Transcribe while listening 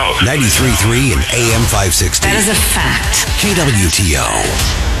93.3 and AM 560. That is a fact. KWTO.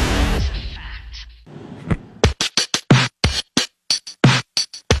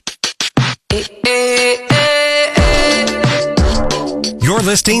 You're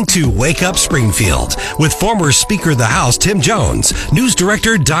listening to Wake Up Springfield with former Speaker of the House Tim Jones, News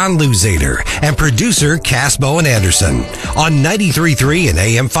Director Don Luzader, and producer Cass Bowen Anderson on 93.3 and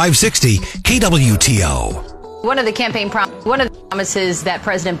AM 560 KWTO. One of the promises that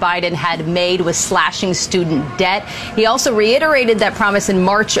President Biden had made was slashing student debt. He also reiterated that promise in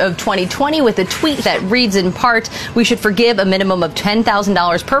March of 2020 with a tweet that reads in part, "We should forgive a minimum of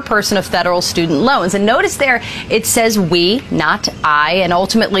 $10,000 per person of federal student loans." And notice there, it says we, not I. And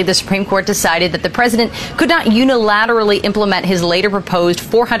ultimately, the Supreme Court decided that the president could not unilaterally implement his later proposed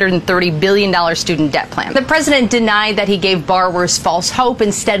 $430 billion student debt plan. The president denied that he gave borrowers false hope,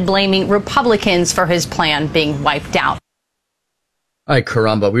 instead blaming Republicans for his plan being wiped out. Ay,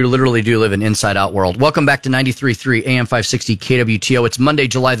 caramba. We literally do live in an inside-out world. Welcome back to 93.3 AM 560 KWTO. It's Monday,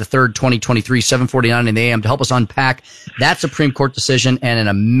 July the 3rd, 2023, 7:49 in the AM. To help us unpack that Supreme Court decision and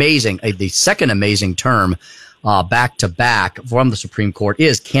the second amazing term back-to-back from the Supreme Court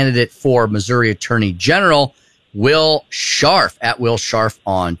is candidate for Missouri Attorney General Will Scharf, at Will Scharf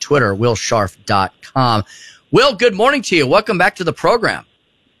on Twitter, willscharf.com. Will, good morning to you. Welcome back to the program.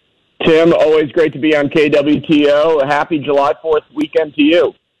 Tim, always great to be on KWTO. Happy July 4th weekend to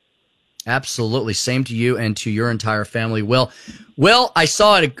you. Absolutely. Same to you and to your entire family. Will, I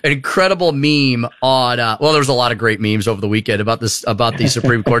saw an incredible meme on, there was a lot of great memes over the weekend about the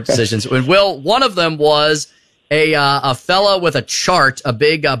Supreme Court decisions. And Will, one of them was a fella with a chart, a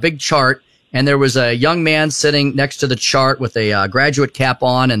big chart, and there was a young man sitting next to the chart with a graduate cap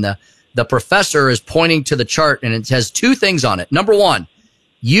on, and the professor is pointing to the chart, and it has two things on it. Number one,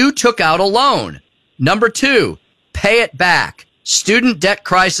 you took out a loan. Number two, pay it back. Student debt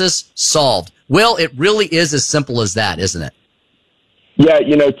crisis solved. Will, it really is as simple as that, isn't it? Yeah,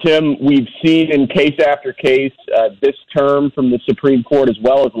 Tim, we've seen in case after case this term from the Supreme Court as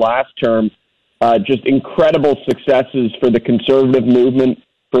well as last term, just incredible successes for the conservative movement,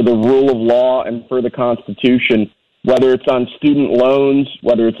 for the rule of law, and for the Constitution, whether it's on student loans,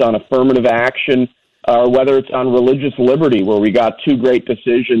 whether it's on affirmative action, or whether it's on religious liberty, where we got two great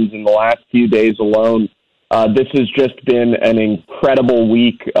decisions in the last few days alone. This has just been an incredible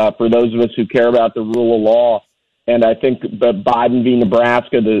week for those of us who care about the rule of law. And I think the Biden v.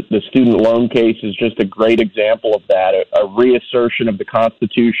 Nebraska, the student loan case, is just a great example of that, a reassertion of the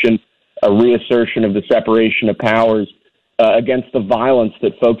Constitution, a reassertion of the separation of powers against the violence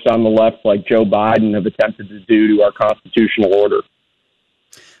that folks on the left like Joe Biden have attempted to do to our constitutional order.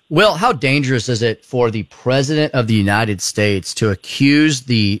 Will, how dangerous is it for the President of the United States to accuse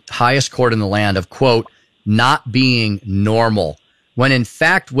the highest court in the land of, quote, not being normal, when in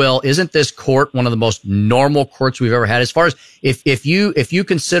fact, Will, isn't this court one of the most normal courts we've ever had? As far as if you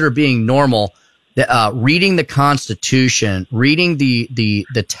consider being normal, reading the Constitution, reading the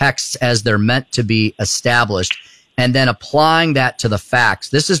texts as they're meant to be established, and then applying that to the facts,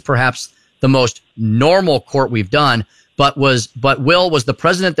 this is perhaps the most normal court we've done. But Will, was the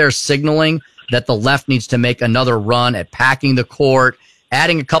president there signaling that the left needs to make another run at packing the court,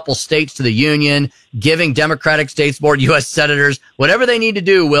 adding a couple states to the union, giving Democratic states board U.S. senators, whatever they need to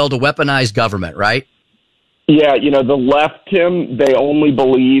do, Will, to weaponize government, right? Yeah, the left, Tim, they only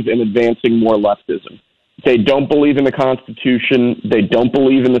believe in advancing more leftism. They don't believe in the Constitution. They don't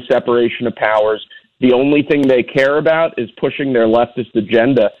believe in the separation of powers. The only thing they care about is pushing their leftist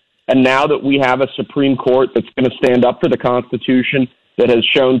agenda. And now that we have a Supreme Court that's going to stand up for the Constitution, that has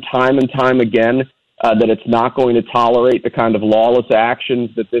shown time and time again that it's not going to tolerate the kind of lawless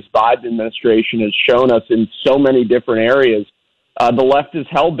actions that this Biden administration has shown us in so many different areas, the left is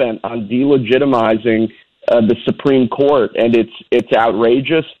hell-bent on delegitimizing the Supreme Court. And it's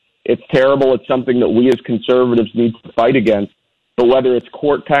outrageous. It's terrible. It's something that we as conservatives need to fight against. But whether it's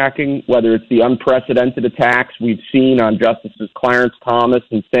court packing, whether it's the unprecedented attacks we've seen on Justices Clarence Thomas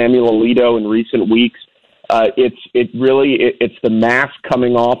and Samuel Alito in recent weeks, it's the mask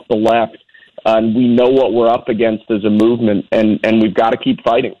coming off the left, and we know what we're up against as a movement, and we've got to keep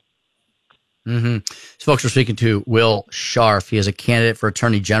fighting. Mm-hmm. So folks, we're speaking to Will Scharf. He is a candidate for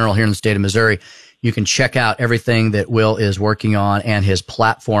Attorney General here in the state of Missouri. You can check out everything that Will is working on and his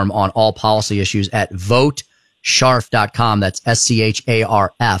platform on all policy issues at votescharf.com. That's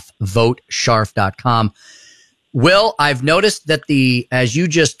SCHARF, votescharf.com. Will, I've noticed that as you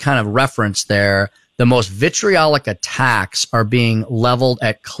just kind of referenced there, the most vitriolic attacks are being leveled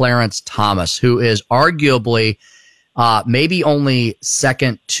at Clarence Thomas, who is arguably maybe only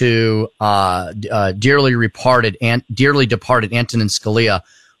second to dearly departed Antonin Scalia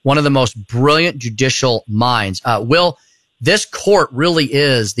one of the most brilliant judicial minds. Will, this court really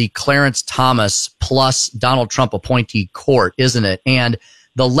is the Clarence Thomas plus Donald Trump appointee court, isn't it? And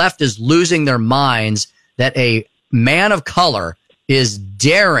the left is losing their minds that a man of color is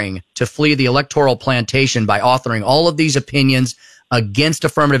daring to flee the electoral plantation by authoring all of these opinions against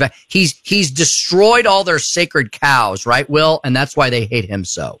affirmative action. He's destroyed all their sacred cows, right, Will? And that's why they hate him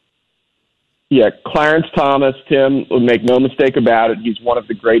so. Yeah, Clarence Thomas, Tim, make no mistake about it, he's one of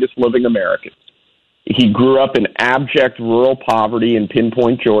the greatest living Americans. He grew up in abject rural poverty in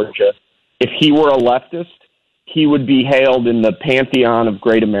Pinpoint, Georgia. If he were a leftist, he would be hailed in the pantheon of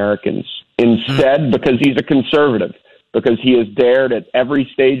great Americans. Instead, because he's a conservative, because he has dared at every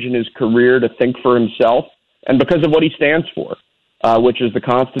stage in his career to think for himself, and because of what he stands for, which is the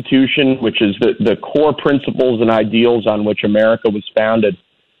Constitution, which is the core principles and ideals on which America was founded.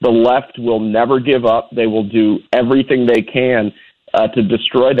 The left will never give up. They will do everything they can to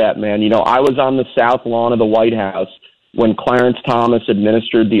destroy that man. You know, I was on the South Lawn of the White House when Clarence Thomas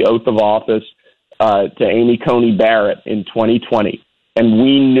administered the oath of office to Amy Coney Barrett in 2020. And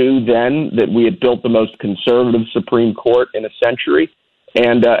we knew then that we had built the most conservative Supreme Court in a century.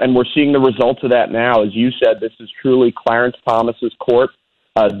 And we're seeing the results of that now. As you said, this is truly Clarence Thomas's court.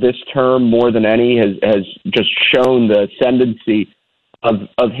 This term, more than any, has just shown the ascendancy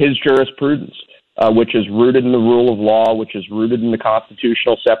of his jurisprudence, which is rooted in the rule of law, which is rooted in the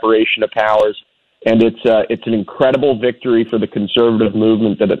constitutional separation of powers. And it's an incredible victory for the conservative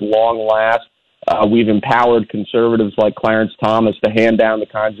movement that at long last we've empowered conservatives like Clarence Thomas to hand down the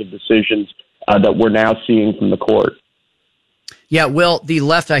kinds of decisions that we're now seeing from the court. Yeah, Will, the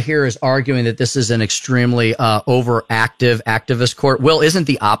left, I hear, is arguing that this is an extremely overactive activist court. Will, isn't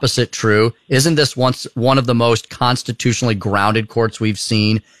the opposite true? Isn't this one of the most constitutionally grounded courts we've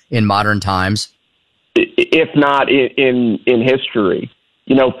seen in modern times? If not in history.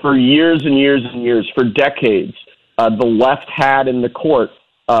 You know, for years and years and years, for decades, the left had in the court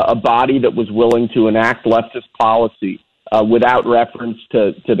a body that was willing to enact leftist policy without reference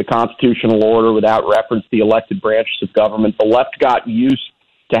to the constitutional order, without reference to the elected branches of government. The left got used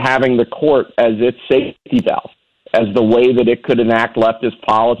to having the court as its safety valve, as the way that it could enact leftist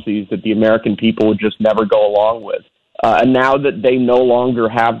policies that the American people would just never go along with. And now that they no longer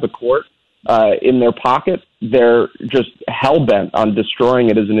have the court in their pocket, they're just hell-bent on destroying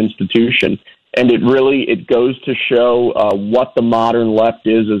it as an institution. And it goes to show what the modern left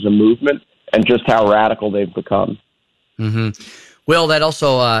is as a movement and just how radical they've become. Mm-hmm. Well, that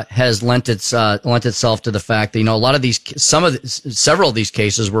also has lent itself to the fact that, you know, a lot of several of these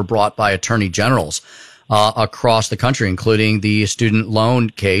cases were brought by attorney generals across the country, including the student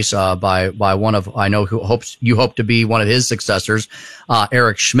loan case by one of, I know, you hope to be one of his successors,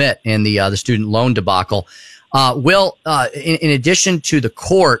 Eric Schmidt, in the student loan debacle. Will, in addition to the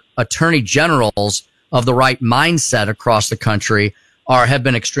court, attorney generals of the right mindset across the country have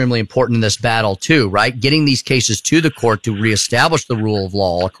been extremely important in this battle too, right? Getting these cases to the court to reestablish the rule of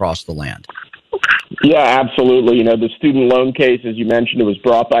law across the land. Yeah, absolutely. You know, the student loan case, as you mentioned, it was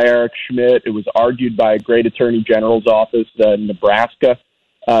brought by Eric Schmidt. It was argued by a great attorney general's office in Nebraska.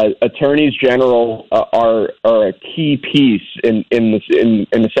 Attorneys general are a key piece in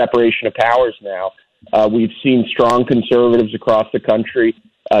the separation of powers now. We've seen strong conservatives across the country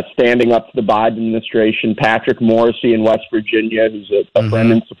standing up to the Biden administration. Patrick Morrissey in West Virginia, who's a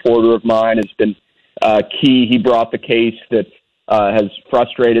friend and supporter of mine, has been key. He brought the case that has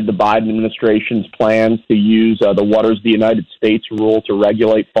frustrated the Biden administration's plans to use the Waters the United States rule to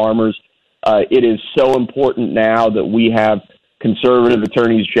regulate farmers. It is so important now that we have conservative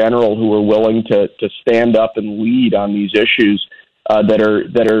attorneys general who are willing to stand up and lead on these issues that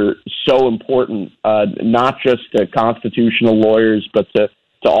are so important, not just to constitutional lawyers, but to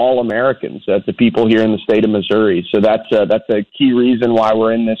all Americans, to people here in the state of Missouri. So that's a key reason why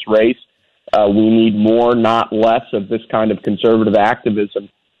we're in this race. We need more, not less, of this kind of conservative activism,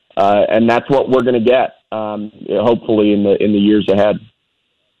 and that's what we're going to get, hopefully, in the years ahead.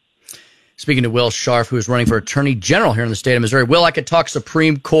 Speaking to Will Scharf, who is running for Attorney General here in the state of Missouri. Will, I could talk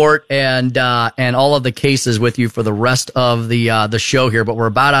Supreme Court and all of the cases with you for the rest of the show here, but we're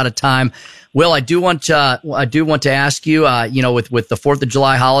about out of time. Will, I do want to ask you, with the 4th of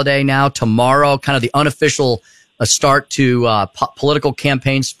July holiday now tomorrow, kind of the unofficial start to political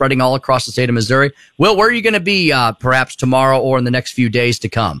campaigns spreading all across the state of Missouri. Will, where are you going to be perhaps tomorrow or in the next few days to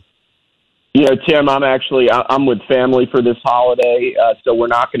come? You know, Tim, I'm with family for this holiday, so we're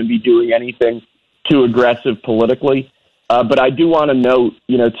not going to be doing anything too aggressive politically. But I do want to note,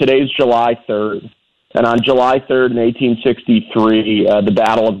 you know, today's July 3rd, and on July 3rd in 1863, the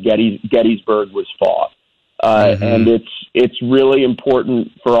Battle of Gettysburg was fought. And it's really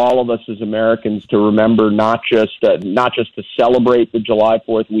important for all of us as Americans to remember not just to celebrate the July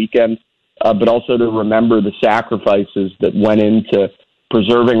 4th weekend, but also to remember the sacrifices that went into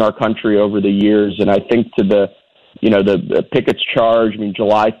preserving our country over the years. And I think to the Pickett's charge, I mean,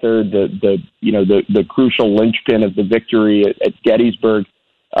 July 3rd, the crucial linchpin of the victory at Gettysburg.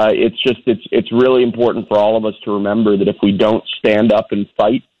 It's really important for all of us to remember that if we don't stand up and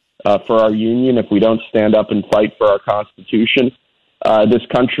fight for our union, if we don't stand up and fight for our Constitution, this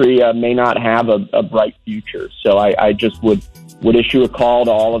country may not have a bright future. So I just would issue a call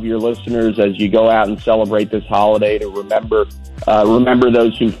to all of your listeners as you go out and celebrate this holiday to remember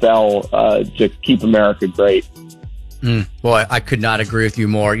those who fell to keep America great. Boy, I could not agree with you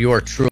more. You are truly